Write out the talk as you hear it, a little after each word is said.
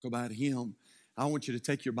about Him. I want you to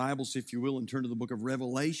take your Bibles, if you will, and turn to the book of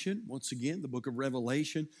Revelation. Once again, the book of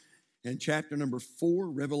Revelation and chapter number 4,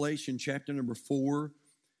 Revelation chapter number 4.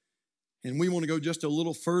 And we want to go just a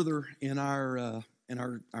little further in our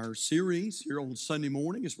series here on Sunday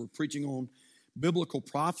morning as we're preaching on biblical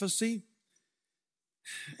prophecy.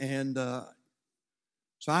 And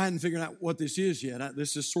so I hadn't figured out what this is yet.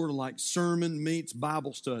 This is sort of like sermon meets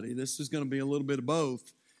Bible study. This is going to be a little bit of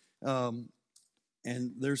both.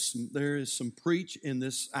 And there is some preach in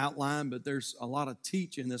this outline, but there's a lot of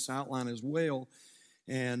teach in this outline as well.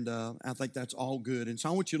 And I think that's all good. And so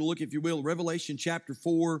I want you to look, if you will, Revelation chapter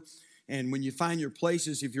 4. And when you find your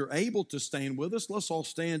places, if you're able to stand with us, let's all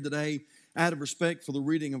stand today out of respect for the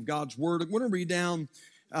reading of God's Word. We're going to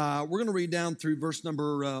read down through verse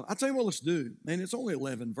number, I'll tell you what let's do. Man, it's only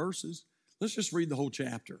 11 verses. Let's just read the whole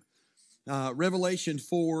chapter. Revelation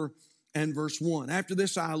 4 and verse 1. After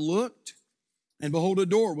this I looked, and behold, a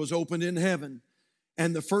door was opened in heaven.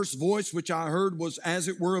 And the first voice which I heard was as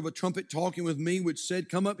it were of a trumpet talking with me, which said,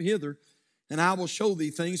 Come up hither, and I will show thee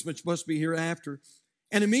things which must be hereafter.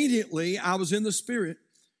 And immediately I was in the Spirit,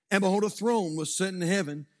 and behold, a throne was set in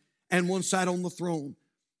heaven, and one sat on the throne.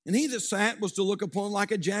 And he that sat was to look upon like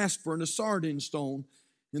a jasper and a sardine stone.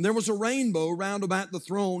 And there was a rainbow round about the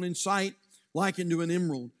throne, in sight like unto an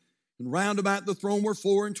emerald. And round about the throne were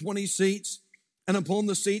 24 seats. And upon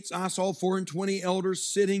the seats I saw 24 elders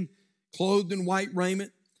sitting, clothed in white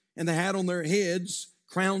raiment, and they had on their heads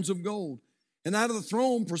crowns of gold. And out of the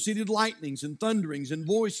throne proceeded lightnings and thunderings and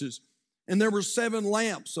voices. And there were 7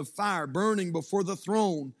 lamps of fire burning before the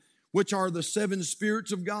throne, which are the 7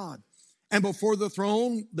 spirits of God. And before the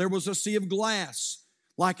throne there was a sea of glass,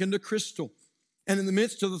 like unto crystal. And in the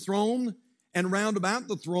midst of the throne and round about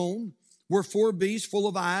the throne were 4 beasts full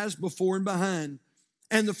of eyes before and behind.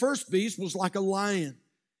 And the first beast was like a lion,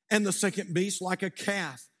 and the second beast like a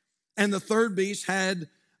calf. And the third beast had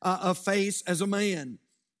a face as a man.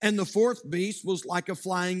 And the fourth beast was like a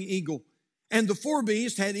flying eagle. And the 4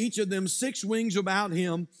 beasts had each of them 6 wings about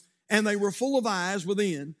him, and they were full of eyes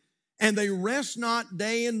within. And they rest not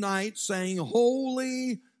day and night, saying,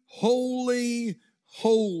 Holy, holy,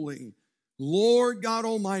 holy, Lord God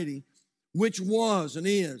Almighty, which was and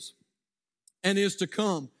is to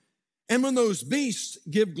come. And when those beasts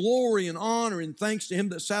give glory and honor and thanks to him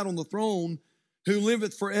that sat on the throne, who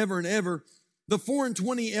liveth forever and ever, the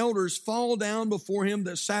 24 elders fall down before him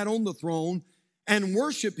that sat on the throne and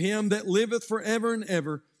worship him that liveth forever and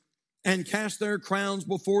ever, and cast their crowns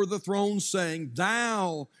before the throne, saying,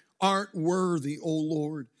 Thou art worthy, O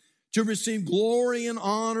Lord, to receive glory and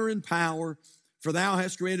honor and power, for thou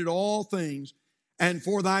hast created all things, and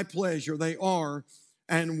for thy pleasure they are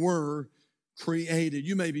and were created.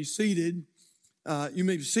 You may be seated.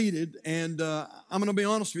 And I'm going to be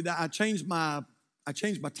honest with you. I changed my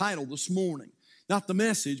title this morning. Not the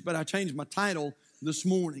message, but I changed my title this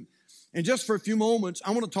morning. And just for a few moments,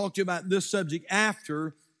 I want to talk to you about this subject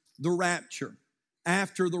after the rapture.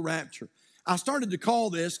 After the rapture. I started to call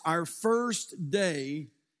this our first day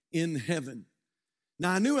in heaven.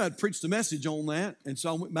 Now, I knew I'd preached a message on that, and so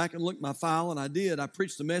I went back and looked at my file, and I did. I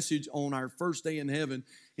preached a message on our first day in heaven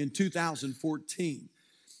in 2014.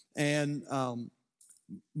 And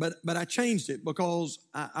but I changed it because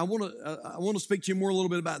I want to speak to you more a little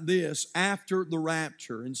bit about this after the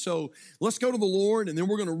rapture. And so let's go to the Lord, and then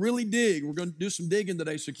we're going to really dig. We're going to do some digging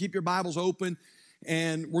today, so keep your Bibles open.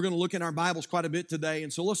 And we're going to look in our Bibles quite a bit today.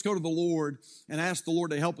 And so let's go to the Lord and ask the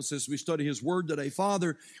Lord to help us as we study His Word today.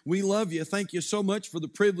 Father, we love you. Thank you so much for the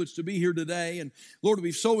privilege to be here today. And Lord,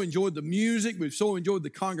 we've so enjoyed the music. We've so enjoyed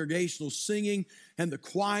the congregational singing and the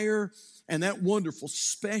choir and that wonderful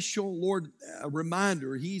special, Lord,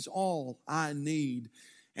 reminder, He's all I need.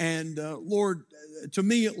 And Lord, to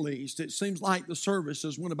me at least, it seems like the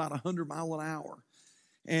services went about 100 miles an hour.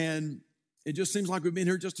 And it just seems like we've been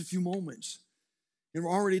here just a few moments. And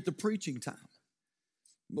we're already at the preaching time.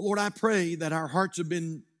 But Lord, I pray that our hearts have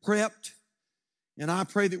been prepped, and I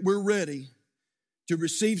pray that we're ready to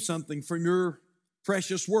receive something from your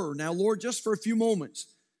precious word. Now, Lord, just for a few moments,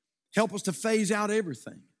 help us to phase out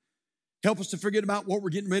everything. Help us to forget about what we're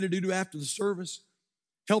getting ready to do after the service.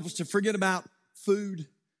 Help us to forget about food.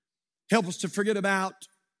 Help us to forget about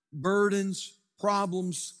burdens,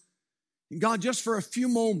 problems. And God, just for a few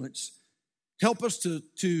moments, help us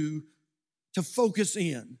to focus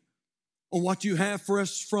in on what you have for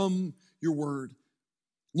us from your word.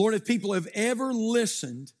 Lord, if people have ever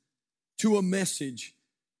listened to a message,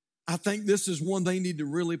 I think this is one they need to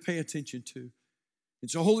really pay attention to.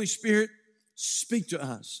 And so, Holy Spirit, speak to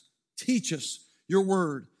us. Teach us your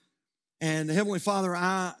word. And Heavenly Father,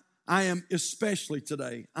 I am especially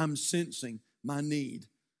today, I'm sensing my need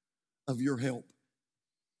of your help.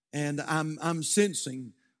 And I'm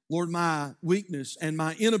sensing, Lord, my weakness and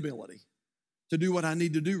my inability to do what I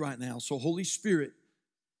need to do right now. So Holy Spirit,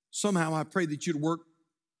 somehow I pray that you'd work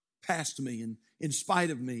past me and in spite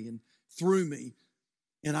of me and through me.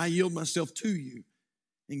 And I yield myself to you.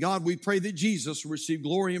 And God, we pray that Jesus will receive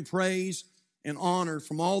glory and praise and honor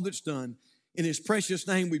from all that's done. In his precious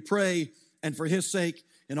name we pray, and for his sake,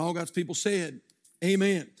 and all God's people said,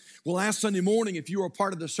 amen. Well, last Sunday morning, if you were a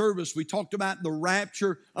part of the service, we talked about the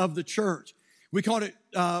rapture of the church. We called it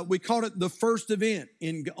the first event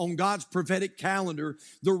on God's prophetic calendar,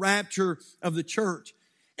 the rapture of the church.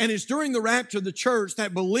 And it's during the rapture of the church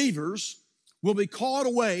that believers will be called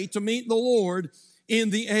away to meet the Lord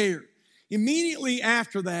in the air. Immediately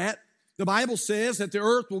after that, the Bible says that the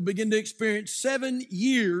earth will begin to experience 7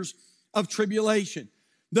 years of tribulation.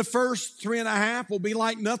 The first 3.5 will be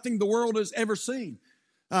like nothing the world has ever seen.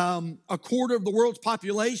 A quarter of the world's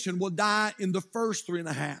population will die in the first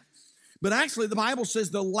 3.5. But actually, the Bible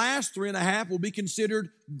says the last 3.5 will be considered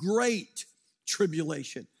great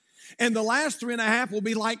tribulation. And the last 3.5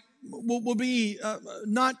 will be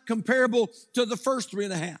not comparable to the first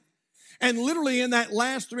 3.5. And literally in that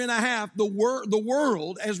last 3.5, the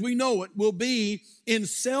world as we know it will be in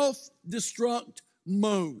self-destruct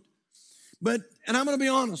mode. And I'm going to be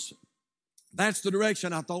honest, that's the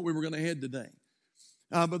direction I thought we were going to head today.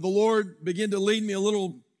 But the Lord began to lead me a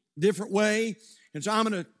little different way. And so I'm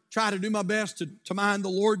going to try to do my best to mind the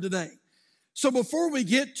Lord today. So before we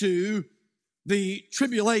get to the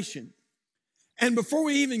tribulation, and before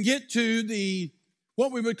we even get to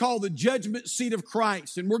what we would call the judgment seat of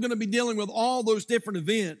Christ, and we're going to be dealing with all those different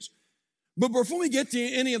events. But before we get to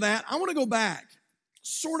any of that, I want to go back.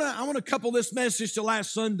 I want to couple this message to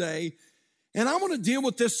last Sunday, and I want to deal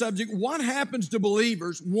with this subject, what happens to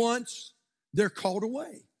believers once they're called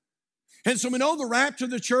away? And so we know the rapture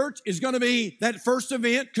of the church is going to be, that first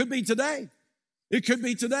event could be today. It could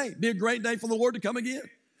be today. It'd be a great day for the Lord to come again.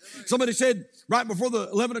 Somebody said right before the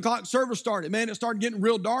 11 o'clock service started, man, it started getting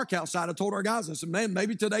real dark outside. I told our guys, I said, man,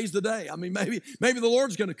 maybe today's the day. I mean, maybe the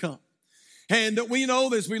Lord's going to come. And we know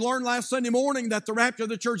this. We learned last Sunday morning that the rapture of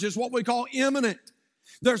the church is what we call imminent.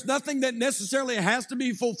 There's nothing that necessarily has to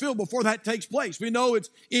be fulfilled before that takes place. We know it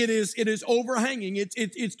is overhanging.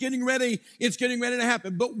 It's getting ready. It's getting ready to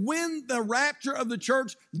happen. But when the rapture of the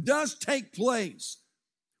church does take place,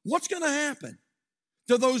 what's going to happen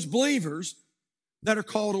to those believers that are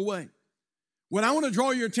called away? Well, I want to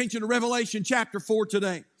draw your attention to Revelation chapter 4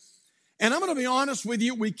 today. And I'm going to be honest with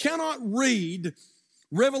you, we cannot read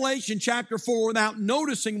Revelation chapter 4 without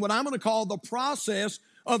noticing what I'm going to call the process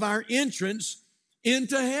of our entrance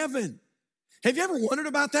into heaven. Have you ever wondered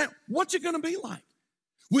about that? What's it going to be like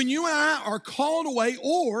when you and I are called away,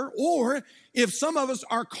 or if some of us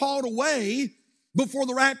are called away before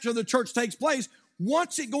the rapture of the church takes place?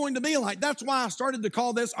 What's it going to be like? That's why I started to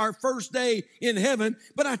call this our first day in heaven,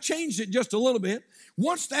 but I changed it just a little bit.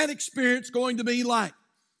 What's that experience going to be like?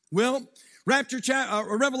 Well,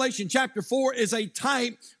 Revelation chapter 4 is a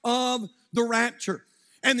type of the rapture.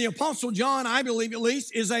 And the Apostle John, I believe at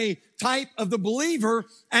least, is a type of the believer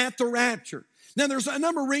at the rapture. Now, there's a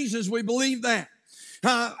number of reasons we believe that.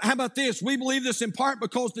 How about this? We believe this in part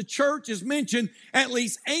because the church is mentioned at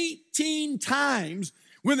least 18 times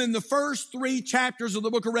within the first 3 chapters of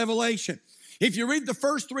the book of Revelation. If you read the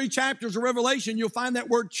first 3 chapters of Revelation, you'll find that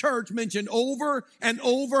word church mentioned over and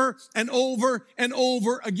over and over and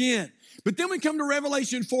over again. But then we come to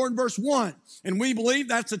Revelation 4 and verse 1, and we believe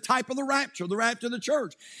that's a type of the rapture of the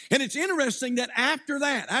church. And it's interesting that after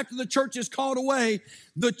that, after the church is called away,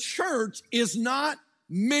 the church is not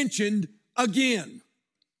mentioned again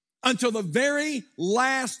until the very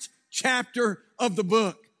last chapter of the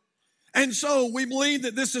book. And so we believe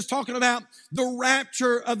that this is talking about the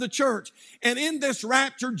rapture of the church. And in this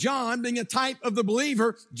rapture, John, being a type of the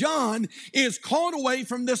believer, John is called away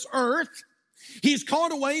from this earth. He's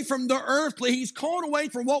called away from the earthly. He's called away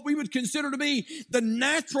from what we would consider to be the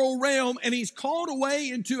natural realm, and he's called away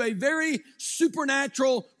into a very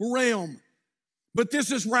supernatural realm. But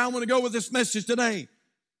this is where I want to go with this message today.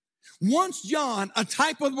 Once John, a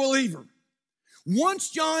type of the believer,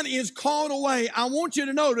 once John is called away, I want you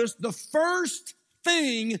to notice the first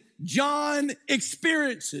thing John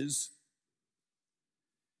experiences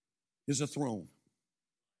is a throne.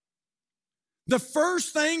 The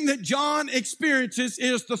first thing that John experiences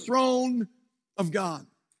is the throne of God.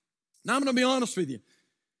 Now, I'm going to be honest with you.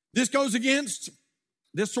 This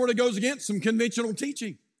sort of goes against some conventional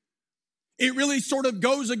teaching. It really sort of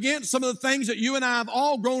goes against some of the things that you and I have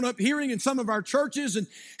all grown up hearing in some of our churches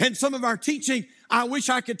and some of our teaching. I wish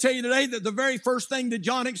I could tell you today that the very first thing that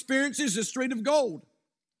John experiences is the street of gold.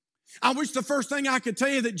 I wish the first thing I could tell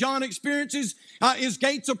you that John experiences is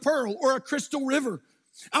gates of pearl or a crystal river.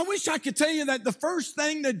 I wish I could tell you that the first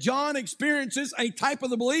thing that John experiences, a type of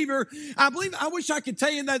the believer, I wish I could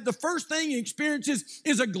tell you that the first thing he experiences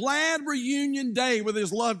is a glad reunion day with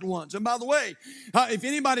his loved ones. And by the way, if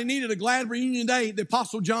anybody needed a glad reunion day, the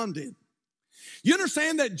Apostle John did. You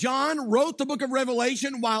understand that John wrote the book of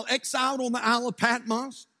Revelation while exiled on the Isle of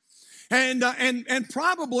Patmos? And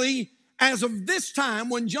probably as of this time,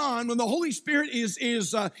 when the Holy Spirit is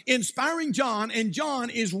inspiring John, and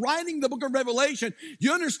John is writing the book of Revelation,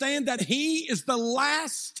 you understand that he is the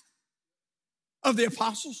last of the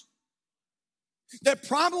apostles? That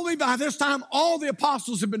probably by this time, all the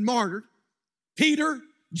apostles have been martyred. Peter,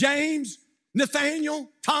 James, Nathaniel,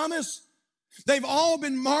 Thomas, they've all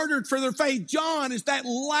been martyred for their faith. John is that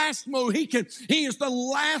last Mohican. He is the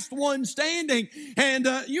last one standing. And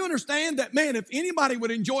you understand that, man, if anybody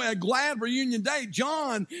would enjoy a glad reunion day,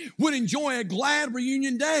 John would enjoy a glad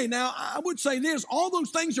reunion day. Now, I would say this, all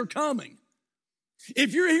those things are coming.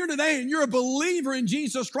 If you're here today and you're a believer in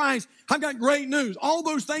Jesus Christ, I've got great news. All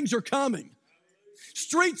those things are coming.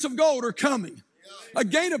 Streets of gold are coming. A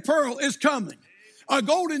gate of pearl is coming. A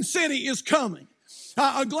golden city is coming.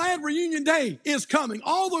 A glad reunion day is coming.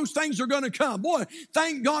 All those things are going to come. Boy,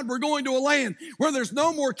 thank God we're going to a land where there's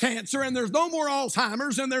no more cancer and there's no more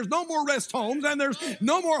Alzheimer's and there's no more rest homes and there's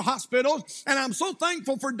no more hospitals. And I'm so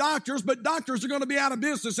thankful for doctors, but doctors are going to be out of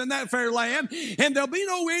business in that fair land. And there'll be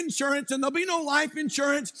no insurance and there'll be no life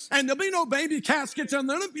insurance and there'll be no baby caskets and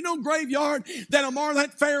there'll be no graveyard that'll mar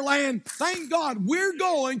that fair land. Thank God we're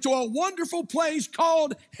going to a wonderful place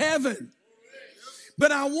called heaven.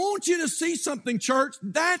 But I want you to see something, church.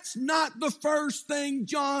 That's not the first thing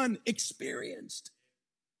John experienced.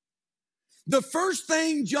 The first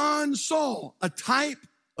thing John saw, a type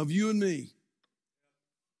of you and me,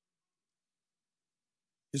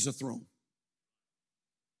 is a throne.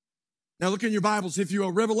 Now look in your Bibles, if you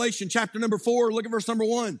will, Revelation chapter number 4, look at verse number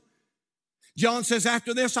 1. John says,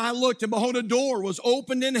 after this I looked, and behold, a door was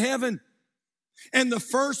opened in heaven. And the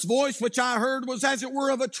first voice which I heard was as it were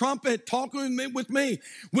of a trumpet talking with me,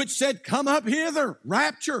 which said, come up hither,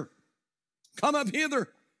 rapture, come up hither,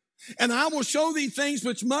 and I will show thee things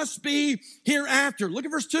which must be hereafter. Look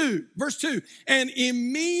at verse 2. Verse 2. And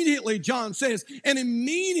immediately, John says, and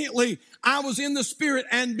immediately I was in the Spirit,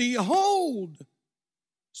 and behold,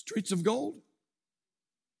 streets of gold.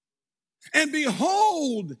 And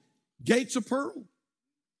behold, gates of pearl.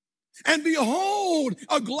 And behold,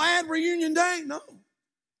 a glad reunion day. No.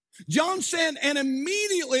 John said, and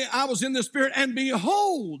immediately I was in the Spirit, and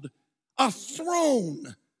behold, a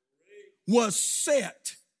throne was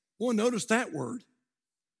set. Well, notice that word.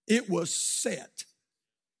 It was set.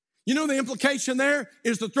 You know the implication there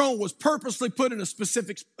is the throne was purposely put in a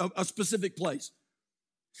specific place.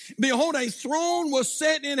 Behold, a throne was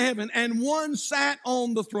set in heaven, and one sat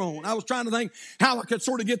on the throne. I was trying to think how I could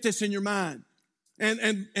sort of get this in your mind.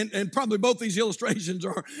 And probably both these illustrations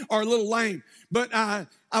are a little lame. But I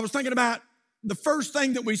was thinking about the first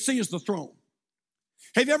thing that we see is the throne.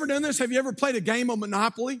 Have you ever done this? Have you ever played a game of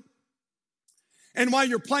Monopoly? And while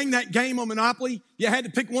you're playing that game of Monopoly, you had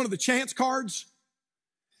to pick one of the chance cards.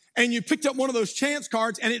 And you picked up one of those chance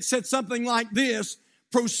cards, and it said something like this: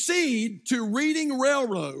 proceed to Reading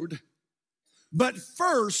Railroad, but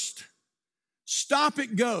first stop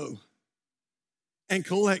at Go and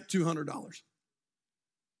collect $200.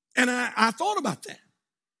 And I thought about that.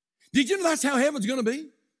 Did you know that's how heaven's going to be?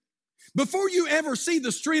 Before you ever see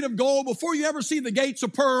the street of gold, before you ever see the gates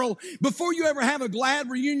of pearl, before you ever have a glad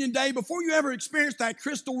reunion day, before you ever experience that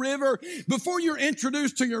crystal river, before you're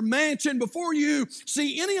introduced to your mansion, before you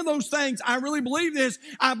see any of those things, I really believe this.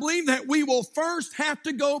 I believe that we will first have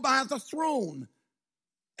to go by the throne,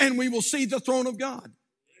 and we will see the throne of God.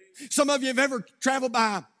 Some of you have ever traveled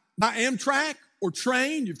by Amtrak or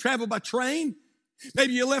train. You've traveled by train.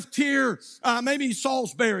 Maybe you left here, maybe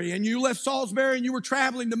Salisbury, and you left Salisbury and you were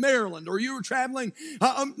traveling to Maryland, or you were traveling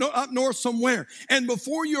up north somewhere. And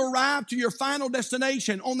before you arrived to your final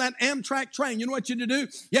destination on that Amtrak train, you know what you had to do?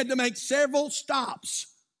 You had to make several stops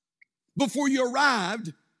before you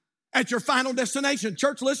arrived at your final destination.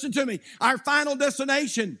 Church, listen to me. Our final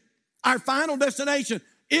destination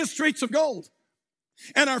is streets of gold.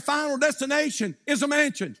 And our final destination is a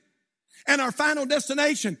mansion. And our final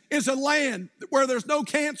destination is a land where there's no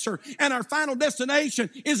cancer. And our final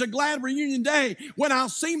destination is a glad reunion day when I'll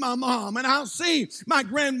see my mom and I'll see my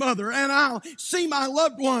grandmother and I'll see my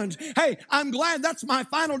loved ones. Hey, I'm glad that's my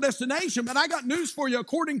final destination, but I got news for you.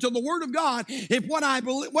 According to the Word of God, if what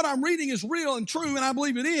I'm reading is real and true, and I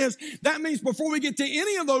believe it is, that means before we get to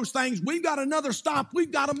any of those things, we've got another stop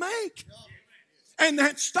we've got to make. And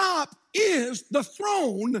that stop is the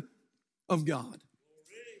throne of God.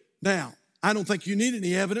 Now, I don't think you need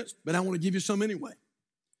any evidence, but I want to give you some anyway.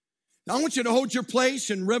 Now, I want you to hold your place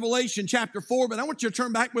in Revelation chapter 4, but I want you to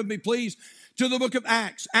turn back with me, please, to the book of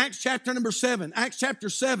Acts. Acts chapter number 7. Acts chapter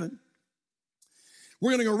 7.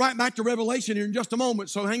 We're going to go right back to Revelation here in just a moment,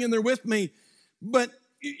 so hang in there with me. But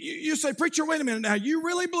you say, preacher, wait a minute now. You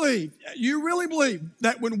really believe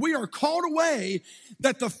that when we are called away,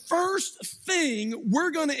 that the first thing we're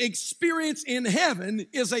going to experience in heaven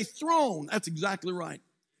is a throne? That's exactly right.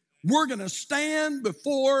 We're going to stand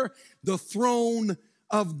before the throne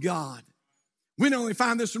of God. We not only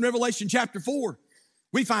find this in Revelation chapter 4,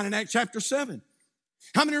 we find it in Acts chapter 7.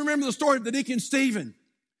 How many remember the story of the deacon Stephen?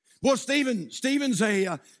 Boy, Stephen's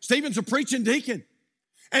a preaching deacon.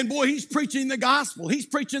 And boy, he's preaching the gospel. He's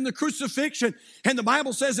preaching the crucifixion. And the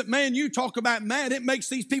Bible says that, man, you talk about mad. It makes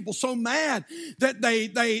these people so mad that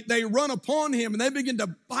they run upon him and they begin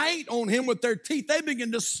to bite on him with their teeth. They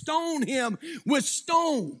begin to stone him with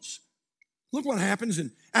stones. Look what happens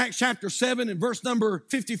in Acts chapter 7 and verse number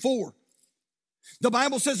 54. The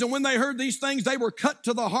Bible says, and when they heard these things, they were cut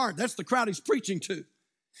to the heart. That's the crowd he's preaching to.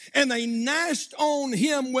 And they gnashed on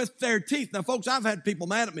him with their teeth. Now, folks, I've had people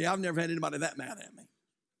mad at me. I've never had anybody that mad at me.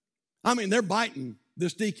 I mean, they're biting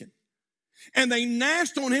this deacon. And they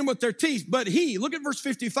gnashed on him with their teeth. But he, look at verse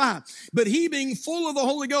 55. But he, being full of the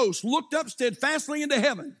Holy Ghost, looked up steadfastly into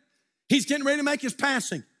heaven. He's getting ready to make his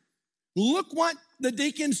passing. Look what the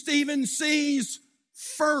deacon Stephen sees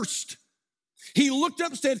first. He looked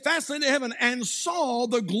up steadfastly into heaven and saw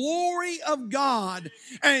the glory of God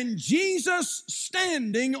and Jesus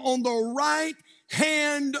standing on the right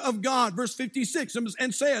hand of God. Verse 56,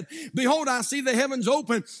 and said, behold, I see the heavens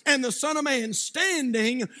open and the Son of Man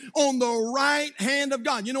standing on the right hand of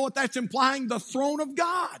God. You know what that's implying? The throne of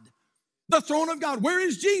God. The throne of God. Where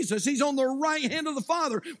is Jesus? He's on the right hand of the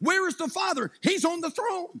Father. Where is the Father? He's on the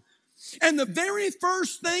throne. And the very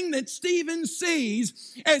first thing that Stephen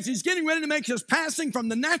sees as he's getting ready to make his passing from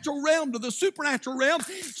the natural realm to the supernatural realm,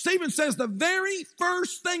 Stephen says, the very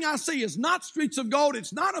first thing I see is not streets of gold,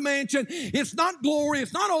 it's not a mansion, it's not glory,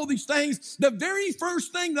 it's not all these things. The very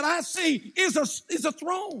first thing that I see is a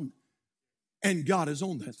throne. And God is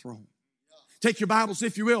on that throne. Take your Bibles,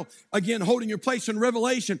 if you will, again, holding your place in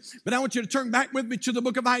Revelation. But I want you to turn back with me to the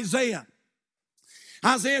book of Isaiah.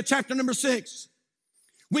 Isaiah chapter number 6.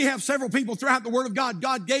 We have several people throughout the Word of God.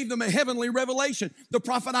 God gave them a heavenly revelation. The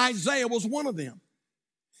prophet Isaiah was one of them.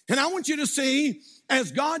 And I want you to see,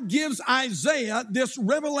 as God gives Isaiah this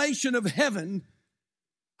revelation of heaven,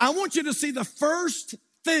 I want you to see the first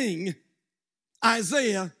thing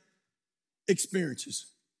Isaiah experiences.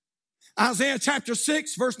 Isaiah chapter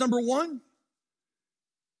 6, verse number 1.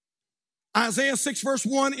 Isaiah 6, verse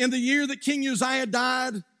 1, in the year that King Uzziah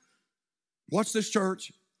died, watch this,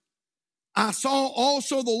 church, I saw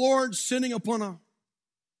also the Lord sitting upon a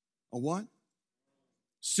what?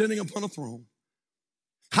 Sitting upon a throne,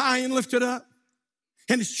 high and lifted up.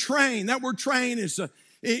 And his train, that word train is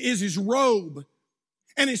his robe.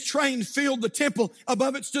 And his train filled the temple.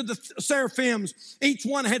 Above it stood the seraphims. Each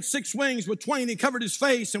one had 6 wings. With twain he covered his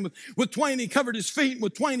face, and with twain he covered his feet, and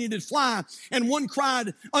with twain he did fly. And one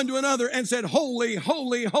cried unto another and said, holy,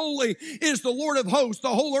 holy, holy is the Lord of hosts. The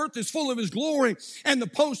whole earth is full of his glory. And the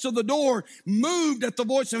posts of the door moved at the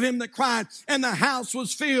voice of him that cried, and the house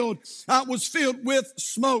was filled with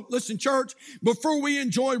smoke. Listen, church, before we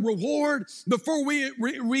enjoy reward, before we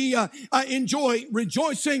enjoy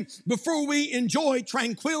rejoicing, before we enjoy tranquility,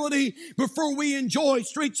 before we enjoy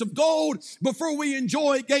streets of gold, before we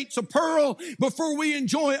enjoy gates of pearl, before we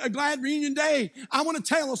enjoy a glad reunion day, I want to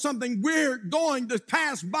tell us something. We're going to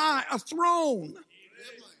pass by a throne.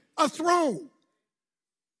 A throne.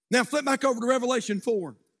 Now flip back over to Revelation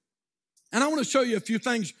 4. And I want to show you a few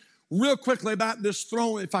things real quickly about this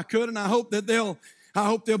throne, if I could, and I hope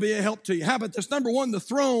they'll be a help to you. How about this? Number one, the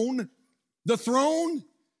throne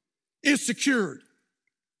is secured.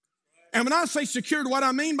 And when I say secured, what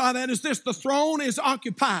I mean by that is this: the throne is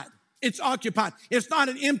occupied. It's occupied. It's not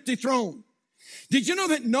an empty throne. Did you know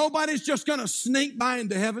that nobody's just going to sneak by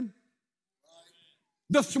into heaven?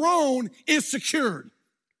 The throne is secured.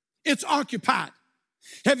 It's occupied.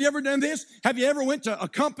 Have you ever done this? Have you ever went to a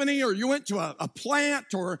company, or you went to a plant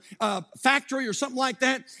or a factory or something like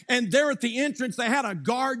that, and there at the entrance they had a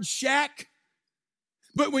guard shack?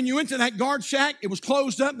 But when you went to that guard shack, it was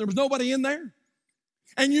closed up and there was nobody in there?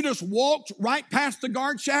 And you just walked right past the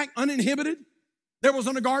guard shack uninhibited? There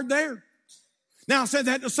wasn't a guard there. Now, I said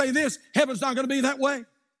that to say this: heaven's not going to be that way.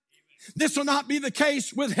 This will not be the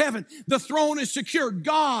case with heaven. The throne is secure.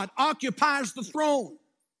 God occupies the throne.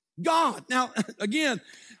 God. Now, again,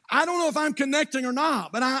 I don't know if I'm connecting or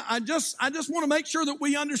not, but I just want to make sure that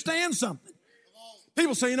we understand something.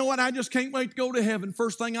 People say, you know what, I just can't wait to go to heaven.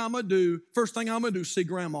 First thing I'm going to do is see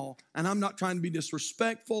grandma. And I'm not trying to be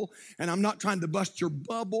disrespectful, and I'm not trying to bust your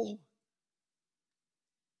bubble.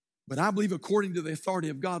 But I believe according to the authority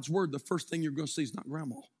of God's word, the first thing you're going to see is not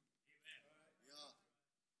grandma.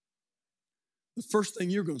 The first thing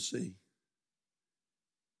you're going to see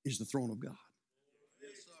is the throne of God.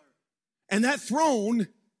 And that throne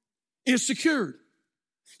is secured.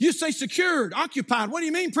 You say secured, occupied. What do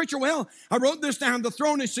you mean, preacher? Well, I wrote this down. The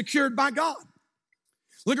throne is secured by God.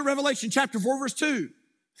 Look at Revelation chapter 4, verse 2.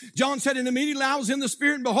 John said, and immediately I was in the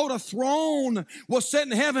Spirit, and behold, a throne was set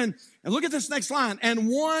in heaven. And look at this next line. And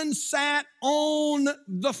one sat on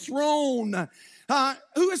the throne.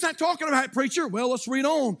 Who is that talking about, preacher? Well, let's read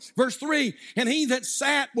on. Verse 3, and he that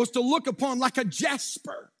sat was to look upon like a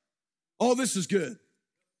jasper. Oh, this is good.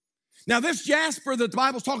 Now, this jasper that the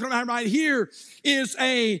Bible's talking about right here is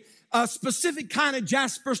a specific kind of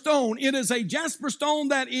jasper stone. It is a jasper stone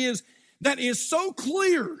that is so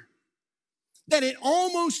clear that it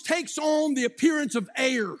almost takes on the appearance of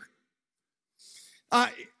air.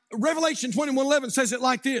 Revelation 21:11 says it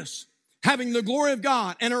like this, having the glory of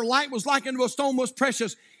God, and her light was like unto a stone most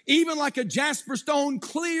precious, even like a jasper stone,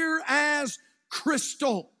 clear as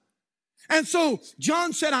crystal. And so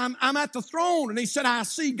John said, I'm at the throne. And he said, I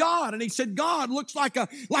see God. And he said, God looks like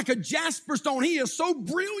a jasper stone. He is so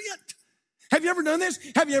brilliant. Have you ever done this?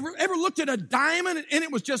 Have you ever looked at a diamond and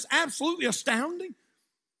it was just absolutely astounding?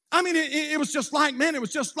 I mean, it was just like, man, it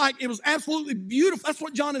was absolutely beautiful. That's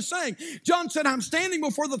what John is saying. John said, I'm standing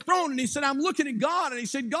before the throne. And he said, I'm looking at God. And he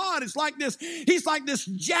said, God is like this. He's like this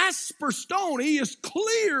jasper stone. He is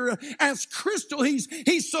clear as crystal.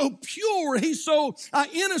 He's so pure. He's so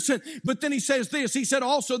innocent. But then he says this. He said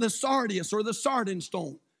also the sardius or the sardine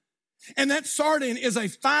stone. And that sardine is a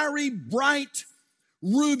fiery, bright,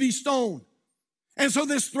 ruby stone. And so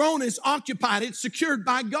this throne is occupied. It's secured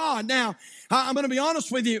by God. Now, I'm going to be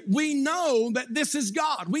honest with you. We know that this is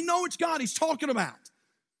God. We know it's God he's talking about.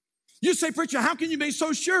 You say, preacher, how can you be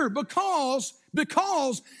so sure?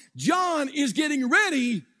 Because John is getting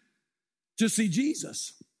ready to see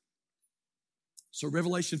Jesus. So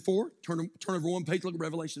Revelation 4, turn over one page, look at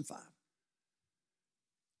Revelation 5.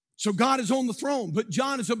 So God is on the throne, but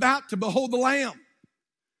John is about to behold the Lamb.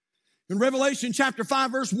 In Revelation chapter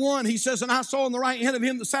 5, verse 1, he says, and I saw in the right hand of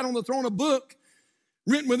him that sat on the throne a book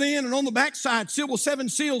written within and on the backside, sealed with 7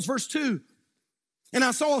 seals, verse 2. And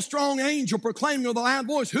I saw a strong angel proclaiming with a loud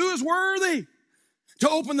voice, who is worthy to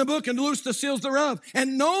open the book and to loose the seals thereof?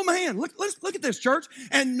 And no man, look at this, church,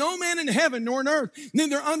 and no man in heaven nor in earth,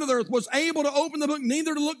 neither under the earth, was able to open the book,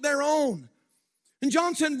 neither to look thereon. And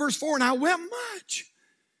John said in verse 4, and I wept much,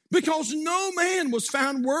 because no man was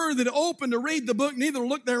found worthy to open to read the book, neither to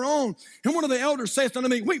look thereon. And one of the elders saith unto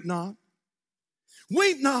me, weep not,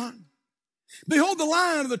 weep not. Behold, the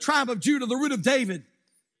Lion of the tribe of Judah, the root of David,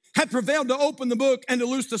 had prevailed to open the book and to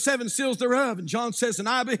loose the 7 seals thereof. And John says, and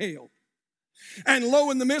I beheld. And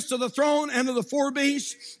lo, in the midst of the throne and of the 4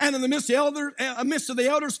 beasts, and in the midst of the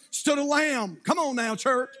elders stood a lamb. Come on now,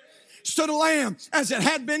 church. Stood a lamb as it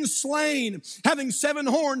had been slain, having 7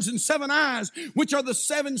 horns and 7 eyes, which are the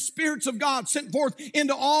 7 spirits of God sent forth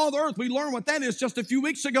into all the earth. We learned what that is just a few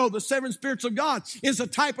weeks ago. The 7 spirits of God is a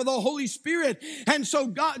type of the Holy Spirit. And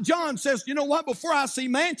so John says, you know what? Before I see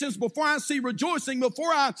mansions, before I see rejoicing, before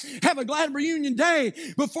I have a glad reunion day,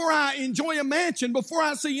 before I enjoy a mansion, before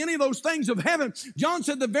I see any of those things of heaven, John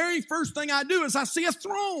said the very first thing I do is I see a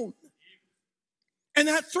throne. And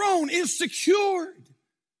that throne is secured.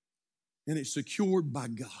 And it's secured by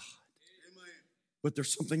God. Amen. But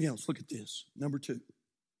there's something else. Look at this. Number 2.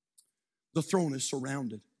 The throne is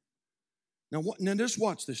surrounded. Now just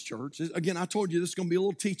watch this, church. Again, I told you this is going to be a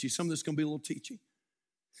little teachy. Some of this is going to be a little teachy.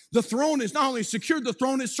 The throne is not only secured, the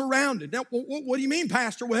throne is surrounded. Now, what do you mean,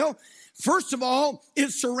 Pastor? Well, first of all,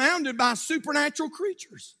 it's surrounded by supernatural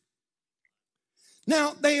creatures.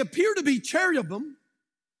 Now, they appear to be cherubim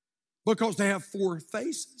because they have 4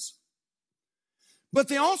 faces. But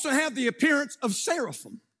they also have the appearance of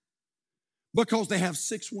seraphim because they have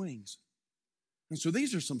 6 wings. And so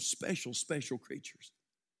these are some special creatures.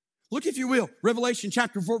 Look, if you will, Revelation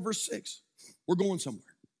chapter 4, verse 6. We're going somewhere.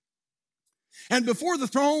 And before the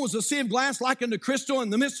throne was a sea of glass like unto crystal. In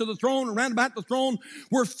the midst of the throne and round about the throne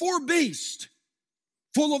were 4 beasts.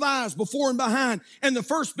 full of eyes before and behind. And the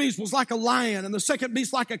first beast was like a lion, and the second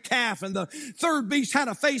beast like a calf, and the third beast had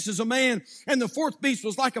a face as a man, and the fourth beast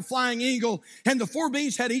was like a flying eagle. And the four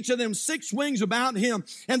beasts had each of them 6 wings about him,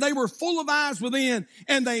 and they were full of eyes within,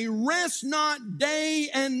 and they rest not day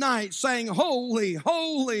and night, saying, Holy,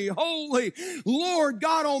 holy, holy, Lord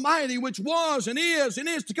God Almighty, which was and is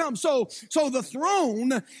to come. So the throne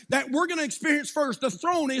that we're going to experience first, the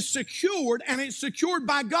throne is secured, and it's secured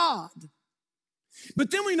by God.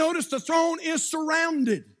 But then we notice the throne is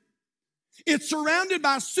surrounded. It's surrounded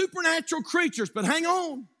by supernatural creatures. But hang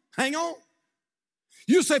on.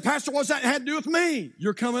 You say, Pastor, what's that had to do with me?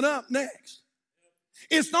 You're coming up next.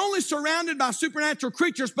 It's not only surrounded by supernatural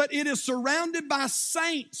creatures, but it is surrounded by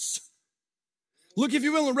saints. Look, if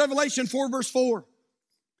you will, in Revelation 4, verse 4.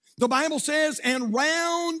 The Bible says, and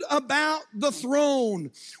round about the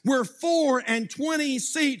throne were 24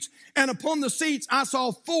 seats, and upon the seats I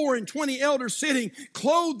saw 24 elders sitting,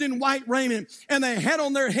 clothed in white raiment, and they had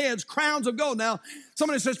on their heads crowns of gold. Now,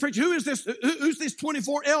 somebody says, preacher, who is this? Who's these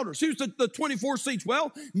 24 elders? Who's the 24 seats?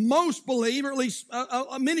 Well, most believe, or at least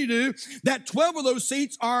many do, that 12 of those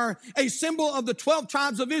seats are a symbol of the 12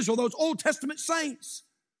 tribes of Israel, those Old Testament saints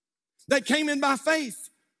that came in by faith.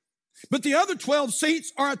 But the other 12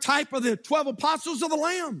 seats are a type of the 12 apostles of the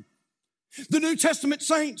Lamb, the New Testament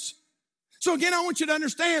saints. So again, I want you to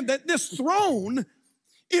understand that this throne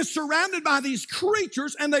is surrounded by these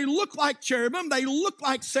creatures, and they look like cherubim, they look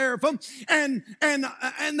like seraphim, and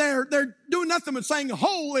they're doing nothing but saying,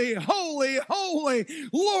 Holy, holy, holy,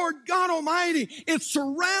 Lord God Almighty. It's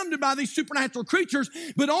surrounded by these supernatural creatures,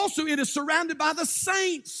 but also it is surrounded by the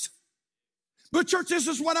saints. But church, this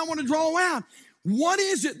is what I want to draw out. What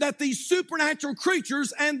is it that these supernatural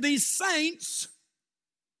creatures and these saints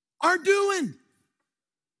are doing?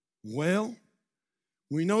 Well,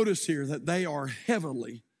 we notice here that they are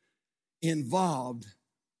heavily involved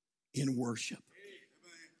in worship.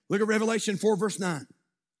 Look at Revelation 4, verse 9.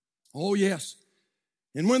 Oh, yes.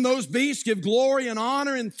 And when those beasts give glory and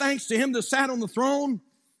honor and thanks to him that sat on the throne,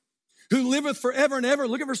 who liveth forever and ever.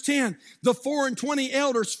 Look at verse 10. The 24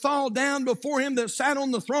 elders fall down before him that sat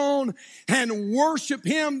on the throne and worship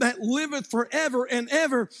him that liveth forever and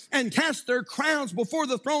ever, and cast their crowns before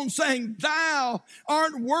the throne, saying, Thou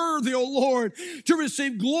art worthy, O Lord, to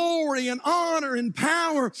receive glory and honor and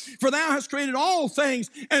power, for thou hast created all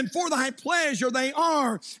things, and for thy pleasure they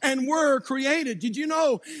are and were created. Did you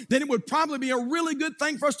know that it would probably be a really good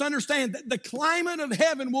thing for us to understand that the climate of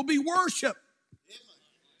heaven will be worship?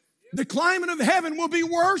 The climate of heaven will be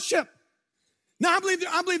worship. Now, I believe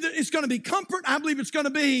that it's going to be comfort. I believe it's going to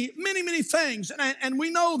be many, many things. And we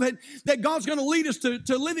know that God's going to lead us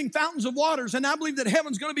to living fountains of waters. And I believe that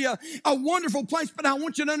heaven's going to be a wonderful place. But I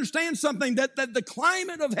want you to understand something, that the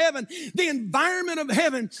climate of heaven, the environment of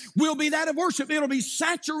heaven will be that of worship. It'll be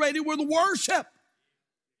saturated with worship.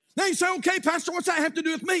 Now you say, okay, Pastor, what's that have to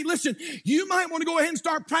do with me? Listen, you might want to go ahead and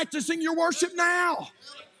start practicing your worship now.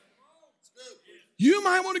 You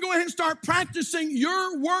might want to go ahead and start practicing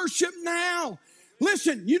your worship now.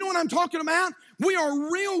 Listen, you know what I'm talking about? We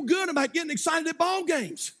are real good about getting excited at ball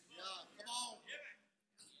games.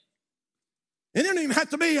 It doesn't even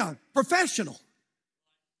have to be a professional.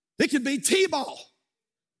 It could be T-ball.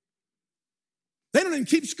 They don't even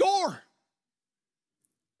keep score.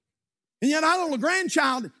 And yet our little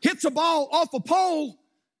grandchild hits a ball off a pole,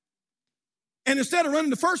 and instead of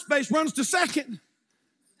running to first base, runs to second.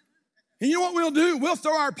 And you know what we'll do? We'll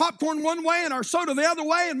throw our popcorn one way and our soda the other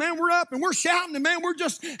way, and man, we're up and we're shouting, and man, we're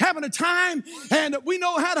just having a time. And we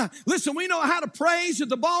know how to praise at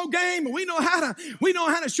the ball game, and we know how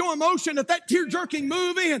to show emotion at that tear-jerking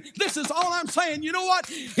movie. And this is all I'm saying. You know what?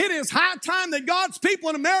 It is high time that God's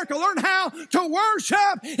people in America learn how to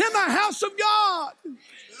worship in the house of God.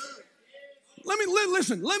 Let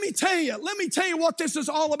me tell you what this is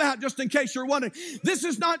all about, just in case you're wondering. This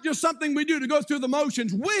is not just something we do to go through the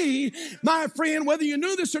motions. We, my friend, whether you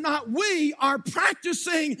knew this or not, we are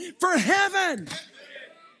practicing for heaven.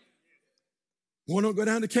 Well, don't go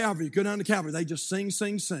down to Calvary. Go down to Calvary. They just sing,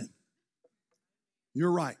 sing, sing.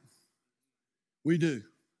 You're right. We do.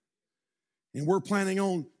 And we're planning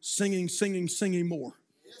on singing, singing, singing more.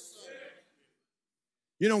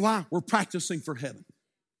 You know why? We're practicing for heaven.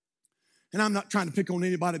 And I'm not trying to pick on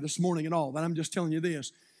anybody this morning at all, but I'm just telling you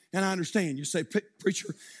this. And I understand. You say,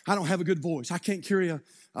 preacher, I don't have a good voice. I can't carry a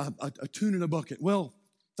tune in a bucket. Well,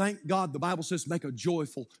 thank God the Bible says make a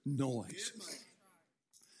joyful noise.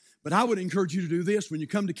 But I would encourage you to do this when you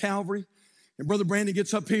come to Calvary and Brother Brandon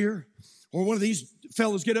gets up here. Or one of these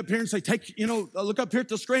fellows get up here and say, look up here at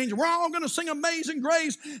the screen. We're all going to sing Amazing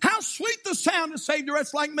Grace. How sweet the sound that saved a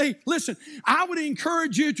wretch like me. Listen, I would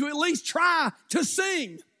encourage you to at least try to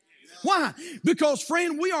sing. Why? Because,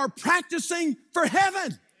 friend, we are practicing for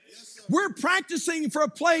heaven. We're practicing for a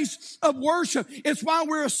place of worship. It's why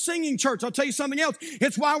we're a singing church. I'll tell you something else.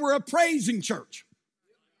 It's why we're a praising church.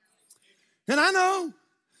 And I know,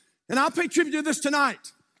 and I'll pay tribute to this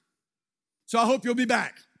tonight. So I hope you'll be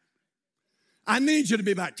back. I need you to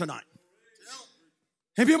be back tonight.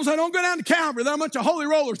 And people say, don't go down to Calvary. There are a bunch of holy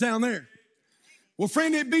rollers down there. Well,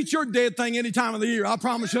 friend, it beats your dead thing any time of the year. I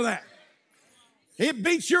promise you that. It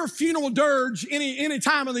beats your funeral dirge any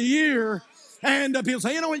time of the year. And people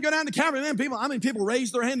say, when you go down to Calvary, man, people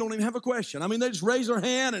raise their hand, don't even have a question. They just raise their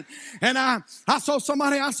hand. And I saw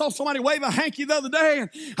somebody wave a hanky the other day.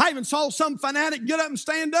 And I even saw some fanatic get up and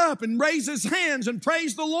stand up and raise his hands and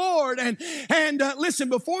praise the Lord. And listen,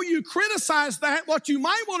 before you criticize that, what you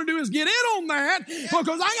might want to do is get in on that,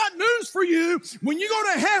 because I got news for you. When you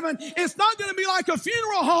go to heaven, it's not going to be like a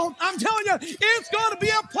funeral home. I'm telling you, it's going to be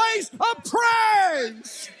a place of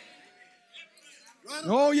praise.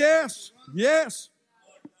 Oh, yes. Yes.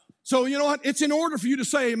 So you know what? It's in order for you to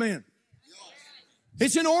say amen.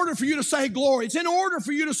 It's in order for you to say glory. It's in order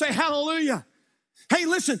for you to say hallelujah. Hey,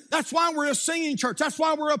 listen, that's why we're a singing church. That's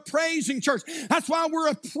why we're a praising church. That's why we're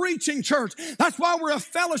a preaching church. That's why we're a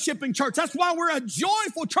fellowshipping church. That's why we're a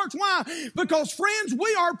joyful church. Why? Because, friends,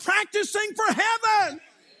 we are practicing for heaven.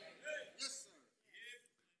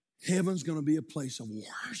 Heaven's going to be a place of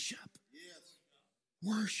worship.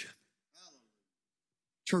 Worship.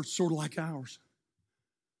 Church sort of like ours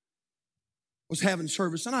was having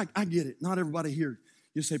service, and I get it. Not everybody here.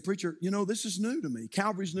 You say, preacher, this is new to me.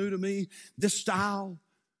 Calvary's new to me. This style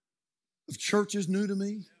of church is new to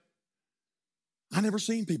me. I never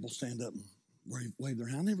seen people stand up and wave their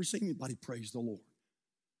hand. I never seen anybody praise the Lord.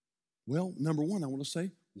 Well, number one, I want to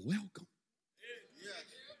say, welcome.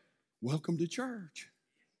 Welcome to church.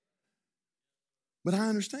 But I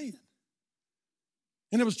understand.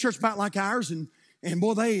 And it was a church about like ours, and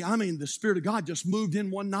boy, the Spirit of God just moved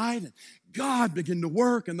in one night, and God began to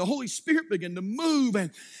work, and the Holy Spirit began to move,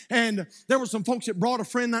 and there were some folks that brought a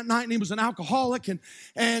friend that night, and he was an alcoholic, and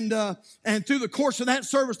through the course of that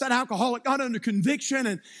service, that alcoholic got under conviction,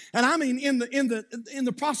 and in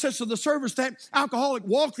the process of the service, that alcoholic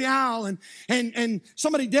walked the aisle, and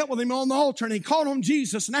somebody dealt with him on the altar, and he called on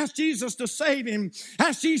Jesus and asked Jesus to save him,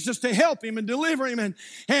 asked Jesus to help him and deliver him, and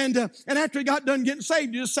after he got done getting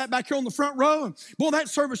saved, he just sat back here on the front row, and boy, that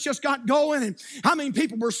service just got going, and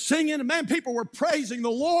people were singing, and man, people were praising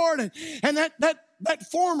the Lord, and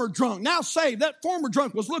that former drunk, now saved, that former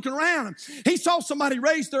drunk was looking around, and he saw somebody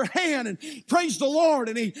raise their hand and praise the Lord,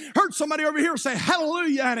 and he heard somebody over here say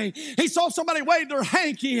hallelujah, and he saw somebody wave their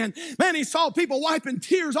hanky, and man, he saw people wiping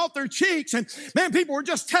tears off their cheeks, and man, people were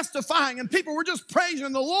just testifying, and people were just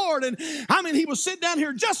praising the Lord, and he was sitting down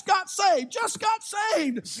here, just got saved,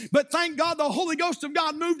 but thank God the Holy Ghost of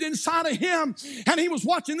God moved inside of him, and he was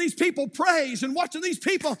watching these people praise, and watching these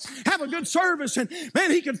people have a good service, and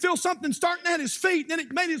man, he could feel something starting at his feet. Then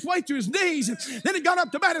it made his way to his knees, and then it got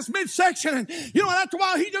up to about his midsection, and after a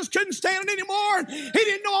while he just couldn't stand it anymore, and he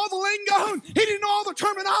didn't know all the lingo, and he didn't know all the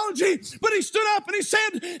terminology, but he stood up and he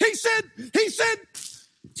said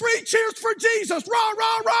 3 cheers for Jesus, rah,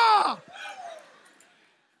 rah, rah.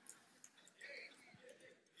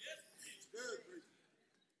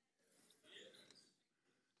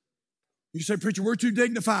 You say, preacher, we're too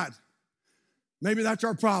dignified. Maybe that's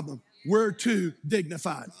our problem. We're too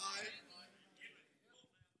dignified.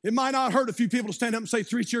 It might not hurt a few people to stand up and say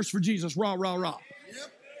 3 cheers for Jesus, rah, rah, rah.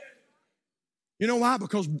 Yep. You know why?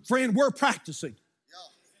 Because, friend, we're practicing.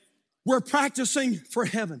 We're practicing for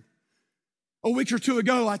heaven. A week or two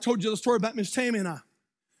ago, I told you the story about Miss Tammy and I.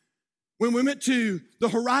 When we went to the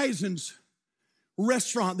Horizons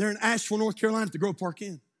restaurant there in Asheville, North Carolina at the Grove Park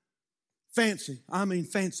Inn. Fancy.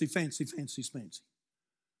 Fancy.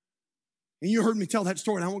 And you heard me tell that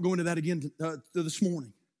story, and I won't go into that again this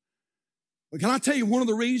morning. But can I tell you one of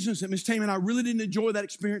the reasons that Miss Tammy and I really didn't enjoy that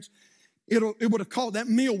experience? That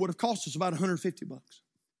meal would have cost us about $150.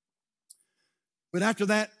 But after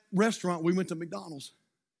that restaurant, we went to McDonald's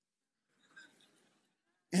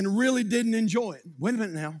and really didn't enjoy it. Wait a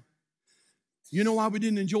minute now. You know why we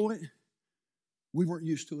didn't enjoy it? We weren't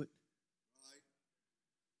used to it.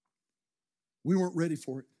 We weren't ready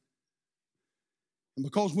for it. And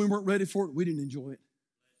because we weren't ready for it, we didn't enjoy it.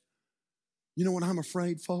 You know what I'm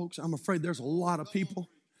afraid, folks? I'm afraid there's a lot of people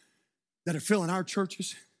that are filling our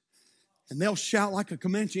churches, and they'll shout like a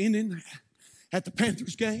Comanche Indian at the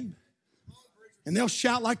Panthers game. And they'll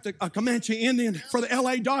shout like a Comanche Indian for the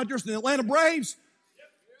L.A. Dodgers and the Atlanta Braves.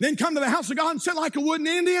 Then come to the house of God and sit like a wooden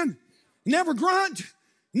Indian. Never grunt.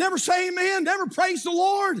 Never say amen. Never praise the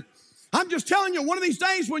Lord. I'm just telling you, one of these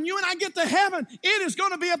days when you and I get to heaven, it is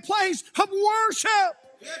going to be a place of worship.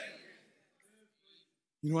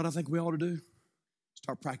 You know what I think we ought to do?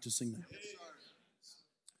 Start practicing that.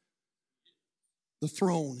 The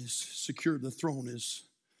throne is secured. The throne is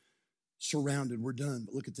surrounded. We're done.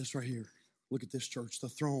 But look at this right here. Look at this, church. The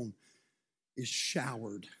throne is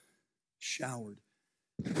showered. Showered.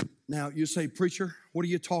 Now, you say, preacher, what are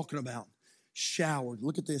you talking about? Showered.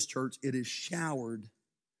 Look at this, church. It is showered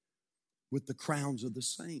with the crowns of the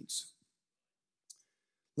saints.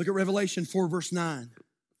 Look at Revelation 4, verse 9.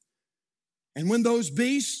 And when those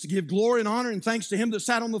beasts give glory and honor and thanks to him that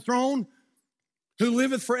sat on the throne, who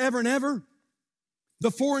liveth forever and ever,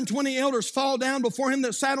 the 24 elders fall down before him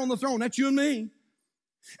that sat on the throne, that's you and me,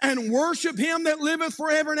 and worship him that liveth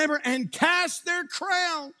forever and ever, and cast their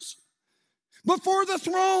crowns before the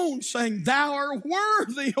throne, saying, Thou art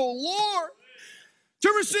worthy, O Lord,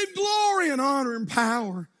 to receive glory and honor and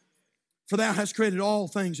power. For thou hast created all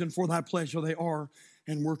things, and for thy pleasure they are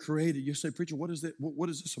and were created. You say, preacher, what is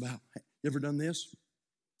this about? You ever done this?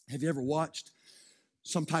 Have you ever watched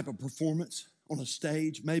some type of performance on a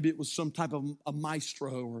stage? Maybe it was some type of a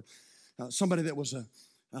maestro or somebody that was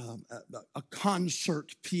a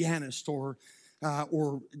concert pianist or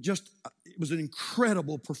just, it was an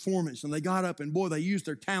incredible performance. And they got up and boy, they used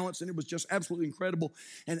their talents and it was just absolutely incredible.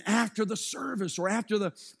 And after the service or after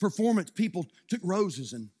the performance, people took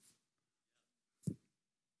roses and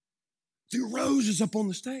threw roses up on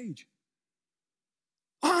the stage.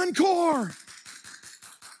 Encore!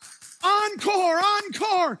 Encore!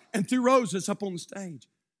 Encore! And threw roses up on the stage.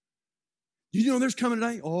 Do you know there's coming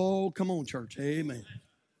a day? Oh, come on, church. Amen.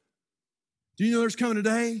 Do you know there's coming a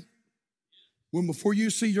day when before you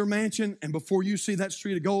see your mansion and before you see that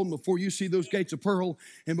street of gold and before you see those gates of pearl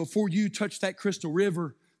and before you touch that crystal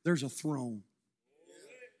river, there's a throne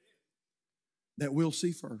that we'll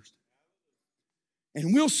see first.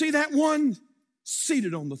 And we'll see that one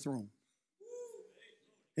seated on the throne.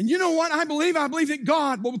 And you know what? I believe that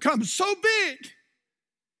God will become so big.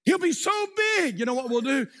 He'll be so big. You know what we'll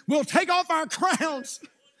do? We'll take off our crowns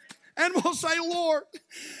and we'll say, Lord,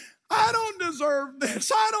 I don't deserve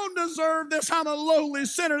this. I don't deserve this. I'm a lowly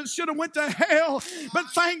sinner that should have went to hell. But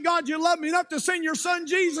thank God you love me enough to send your son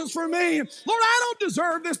Jesus for me. Lord, I don't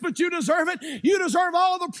deserve this, but you deserve it. You deserve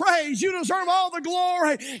all the praise. You deserve all the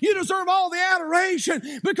glory. You deserve all the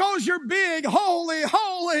adoration because you're big, holy,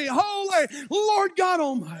 holy, holy, Lord God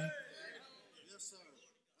Almighty. Yes, sir.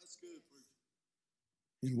 That's good.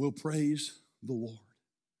 And we'll praise the Lord.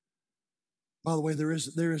 By the way, there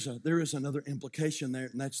is another implication there,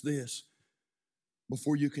 and that's this.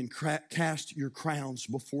 Before you can cast your crowns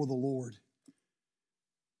before the Lord,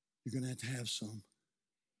 you're going to have some.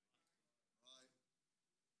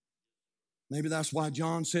 Maybe that's why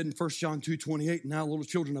John said in 1 John 2:28, now little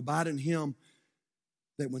children abide in him,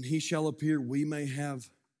 that when he shall appear, we may have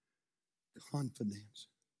confidence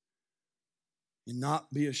and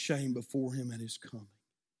not be ashamed before him at his coming.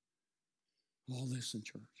 Oh, listen,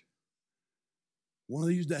 church. One of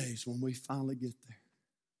these days when we finally get there.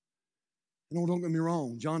 And don't get me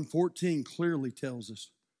wrong, John 14 clearly tells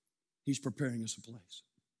us he's preparing us a place.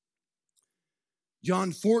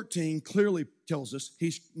 John 14 clearly tells us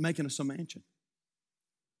he's making us a mansion.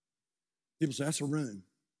 People say, that's a room.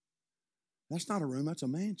 That's not a room, that's a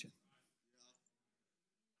mansion.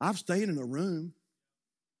 I've stayed in a room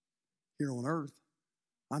here on earth.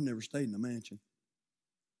 I've never stayed in a mansion.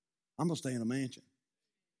 I'm going to stay in a mansion.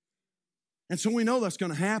 And so we know that's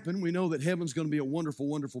going to happen. We know that heaven's going to be a wonderful,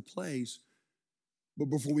 wonderful place. But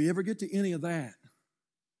before we ever get to any of that,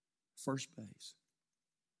 first base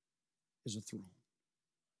is a throne.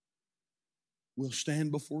 We'll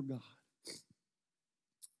stand before God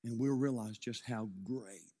and we'll realize just how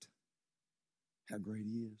great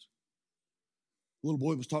he is. The little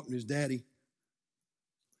boy was talking to his daddy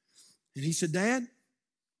and he said, Dad,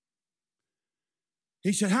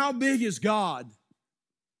 he said, how big is God?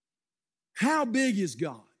 How big is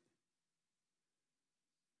God?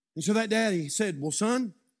 And so that daddy said, well,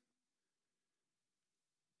 son,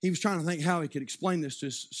 he was trying to think how he could explain this to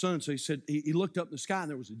his son. So he said, he looked up in the sky and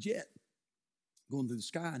there was a jet going through the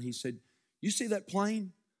sky. And he said, you see that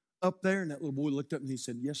plane up there? And that little boy looked up and he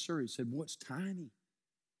said, yes, sir. He said, well, it's tiny.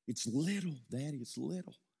 It's little, Daddy, it's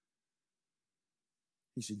little.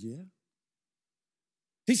 He said, yeah.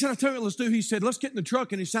 He said, I'll tell you what let's do. He said, let's get in the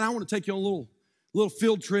truck. And he said, I want to take you on a little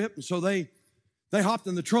field trip. And so they hopped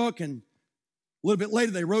in the truck and a little bit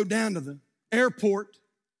later they rode down to the airport.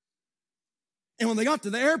 And when they got to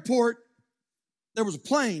the airport, there was a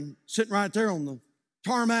plane sitting right there on the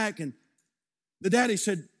tarmac, and the daddy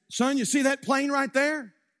said, son, you see that plane right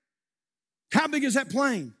there? How big is that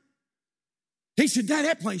plane? He said, Dad,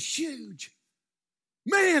 that plane's huge.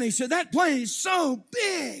 Man, he said, that plane is so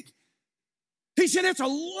big. He said, it's a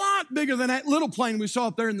lot bigger than that little plane we saw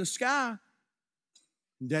up there in the sky.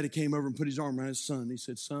 And Daddy came over and put his arm around his son. He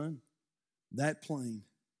said, son, that plane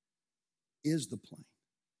is the plane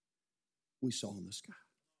we saw in the sky.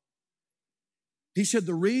 He said,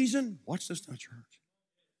 the reason, watch this now, church,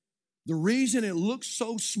 the reason it looks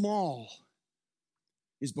so small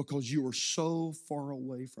is because you are so far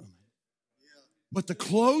away from it. But the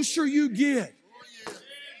closer you get,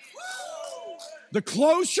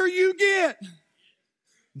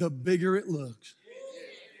 the bigger it looks.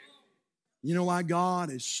 You know why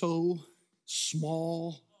God is so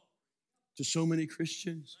small to so many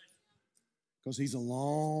Christians? Because He's a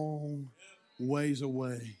long ways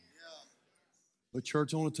away. But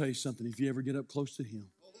church, I want to tell you something. If you ever get up close to Him,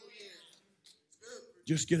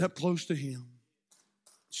 just get up close to Him.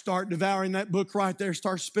 Start devouring that book right there.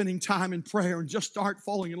 Start spending time in prayer and just start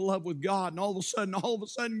falling in love with God. And all of a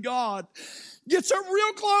sudden, God gets up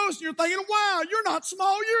real close. And you're thinking, wow, you're not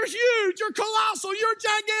small. You're huge. You're colossal. You're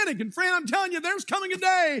gigantic. And friend, I'm telling you, there's coming a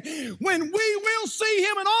day when we will see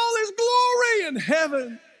Him in all His glory in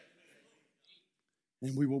heaven.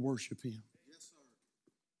 And we will worship Him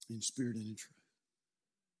in spirit and in truth.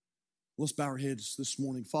 Let's bow our heads this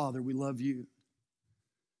morning. Father, we love You.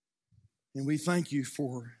 And we thank You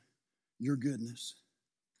for Your goodness.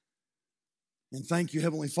 And thank You,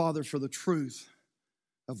 Heavenly Father, for the truth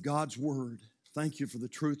of God's Word. Thank You for the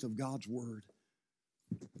truth of God's Word.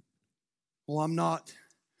 Well, I'm not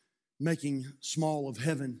making small of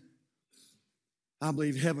heaven. I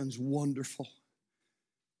believe heaven's wonderful.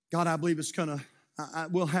 God, I believe it's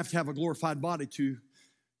we'll have to have a glorified body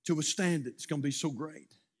to withstand it. It's going to be so great.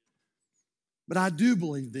 But I do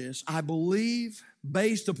believe this. I believe,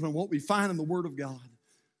 based upon what we find in the Word of God,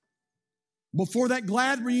 before that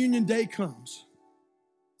glad reunion day comes,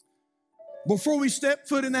 before we step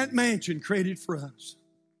foot in that mansion created for us,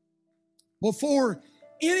 before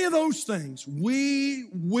any of those things, we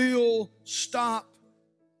will stop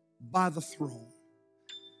by the throne.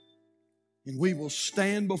 And we will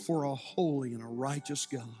stand before a holy and a righteous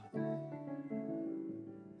God.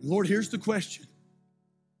 Lord, here's the question.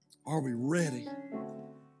 Are we ready?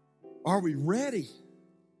 Are we ready?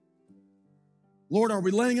 Lord, are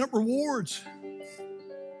we laying up rewards?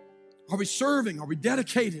 Are we serving? Are we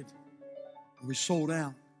dedicated? Are we sold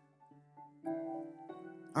out?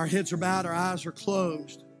 Our heads are bowed, our eyes are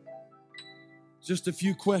closed. Just a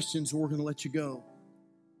few questions and we're going to let you go.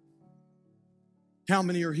 How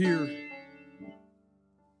many are here?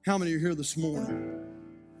 How many are here this morning?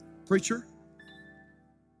 Preacher,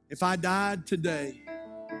 if I died today,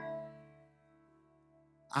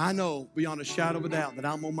 I know beyond a shadow of a doubt that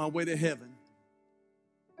I'm on my way to heaven.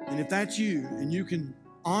 And if that's you, and you can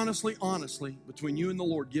honestly, between you and the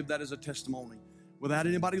Lord, give that as a testimony without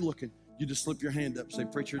anybody looking, you just slip your hand up and say,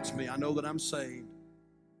 preacher, it's me. I know that I'm saved.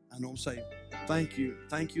 I know I'm saved. Thank you.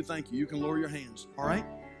 Thank you. Thank you. You can lower your hands. All right?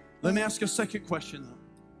 Let me ask a second question, though.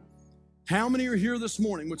 How many are here this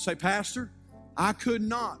morning would say, Pastor, I could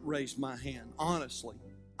not raise my hand, honestly.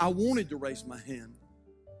 I wanted to raise my hand.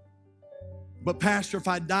 But Pastor, if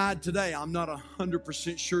I died today, I'm not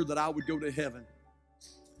 100% sure that I would go to heaven.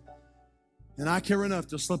 And I care enough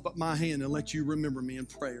to slip up my hand and let you remember me in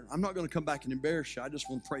prayer. I'm not going to come back and embarrass you. I just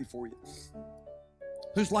want to pray for you.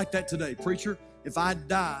 Who's like that today? Preacher, if I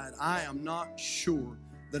died, I am not sure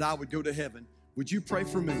that I would go to heaven. Would you pray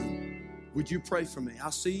for me? Would you pray for me?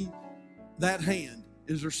 I see that hand.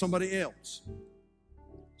 Is there somebody else?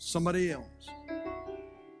 Somebody else.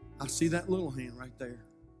 I see that little hand right there.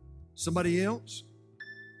 Somebody else?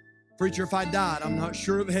 Preacher, if I died, I'm not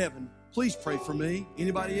sure of heaven. Please pray for me.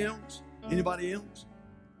 Anybody else? Anybody else?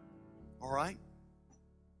 All right.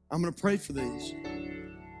 I'm going to pray for these.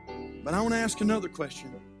 But I want to ask another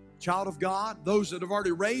question. Child of God, those that have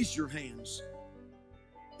already raised your hands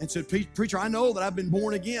and said, Preacher, I know that I've been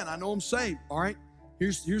born again. I know I'm saved. All right.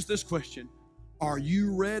 Here's this question. Are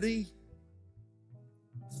you ready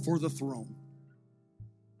for the throne?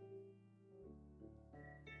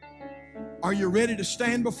 Are you ready to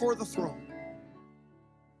stand before the throne?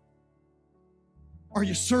 Are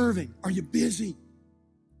you serving? Are you busy?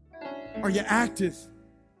 Are you active?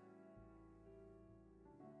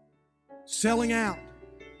 Selling out?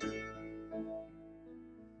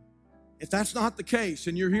 If that's not the case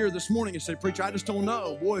and you're here this morning and say, Preacher, I just don't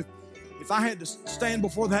know. Boy, if I had to stand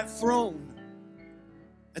before that throne,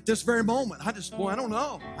 at this very moment, I don't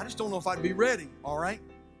know. I just don't know if I'd be ready. All right?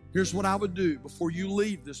 Here's what I would do before you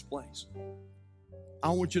leave this place. I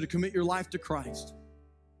want you to commit your life to Christ.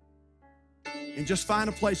 And just find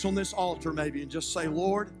a place on this altar maybe and just say,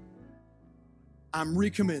 Lord, I'm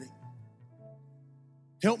recommitting.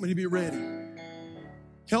 Help me to be ready.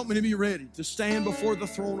 Help me to be ready to stand before the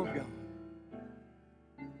throne of God.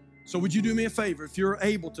 So would you do me a favor? If you're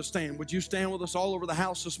able to stand, would you stand with us all over the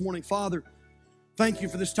house this morning? Father, thank you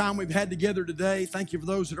for this time we've had together today. Thank you for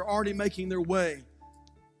those that are already making their way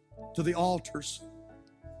to the altars.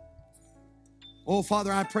 Oh,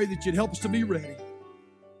 Father, I pray that you'd help us to be ready.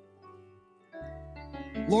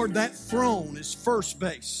 Lord, that throne is first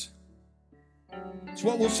base. It's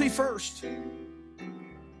what we'll see first.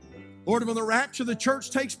 Lord, when the rapture of the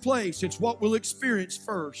church takes place, it's what we'll experience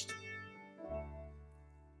first.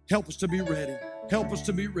 Help us to be ready. Help us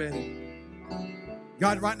to be ready.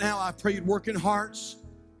 God, right now, I pray you'd work in hearts.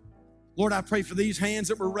 Lord, I pray for these hands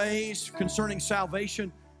that were raised concerning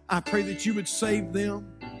salvation. I pray that you would save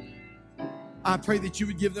them. I pray that you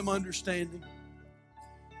would give them understanding.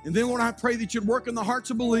 And then, Lord, I pray that you'd work in the hearts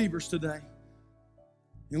of believers today.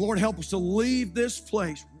 And Lord, help us to leave this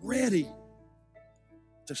place ready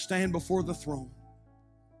to stand before the throne.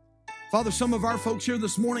 Father, some of our folks here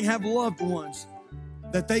this morning have loved ones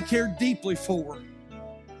that they care deeply for,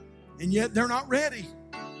 and yet they're not ready.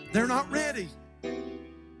 They're not ready.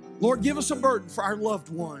 Lord, give us a burden for our loved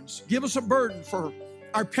ones. Give us a burden for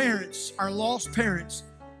our parents, our lost parents.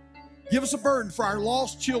 Give us a burden for our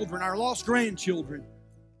lost children, our lost grandchildren.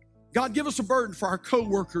 God, give us a burden for our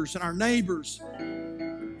co-workers and our neighbors.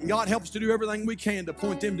 And God, help us to do everything we can to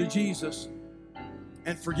point them to Jesus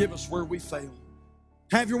and forgive us where we fail.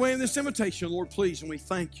 Have your way in this invitation, Lord, please, and we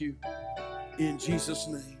thank you in Jesus'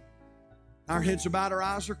 name. Our heads are bowed, our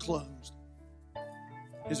eyes are closed.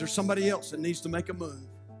 Is there somebody else that needs to make a move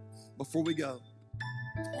before we go?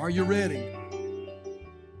 Are you ready?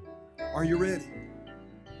 Are you ready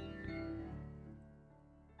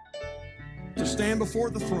to stand before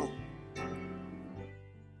the throne?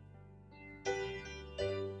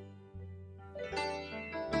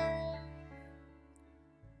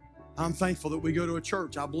 I'm thankful that we go to a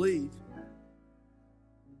church, I believe,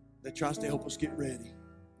 that tries to help us get ready.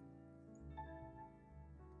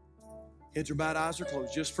 Heads are bowed, eyes are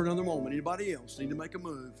closed. Just for another moment. Anybody else need to make a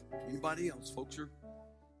move? Anybody else? Folks are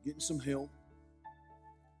getting some help.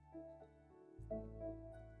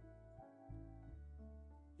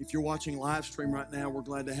 If you're watching live stream right now, we're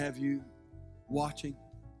glad to have you watching.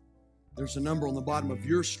 There's a number on the bottom of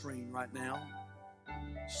your screen right now,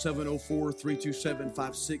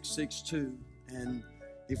 704-327-5662. And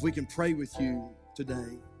if we can pray with you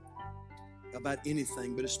today about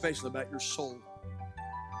anything, but especially about your soul,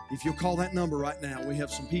 if you'll call that number right now, we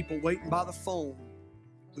have some people waiting by the phone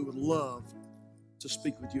who would love to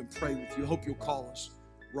speak with you and pray with you. I hope you'll call us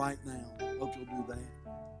right now. I hope you'll do that.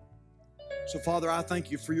 So, Father, I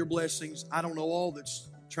thank you for your blessings. I don't know all that's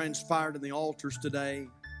transpired in the altars today,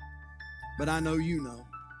 but I know you know.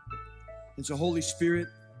 And so, Holy Spirit,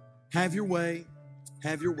 have your way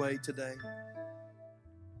today.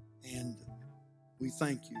 And we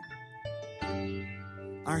thank you.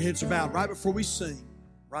 Our heads are bowed right before we sing.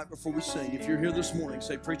 Right before we sing. If you're here this morning,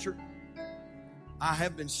 say, Preacher, I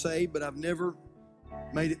have been saved, but I've never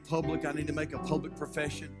made it public. I need to make a public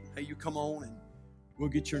profession. Hey, you come on and we'll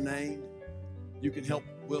get your name. You can help.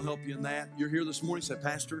 We'll help you in that. You're here this morning, say,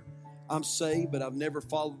 Pastor, I'm saved, but I've never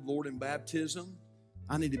followed the Lord in baptism.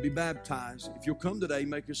 I need to be baptized. If you'll come today,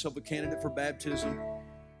 make yourself a candidate for baptism.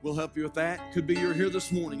 We'll help you with that. Could be you're here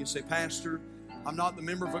this morning and say, Pastor, I'm not the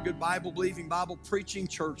member of a good Bible-believing, Bible-preaching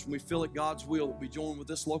church, and we feel it God's will that we join with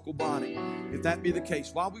this local body. If that be the case,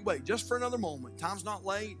 while we wait, just for another moment, time's not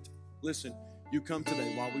late. Listen, you come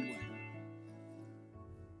today while we wait.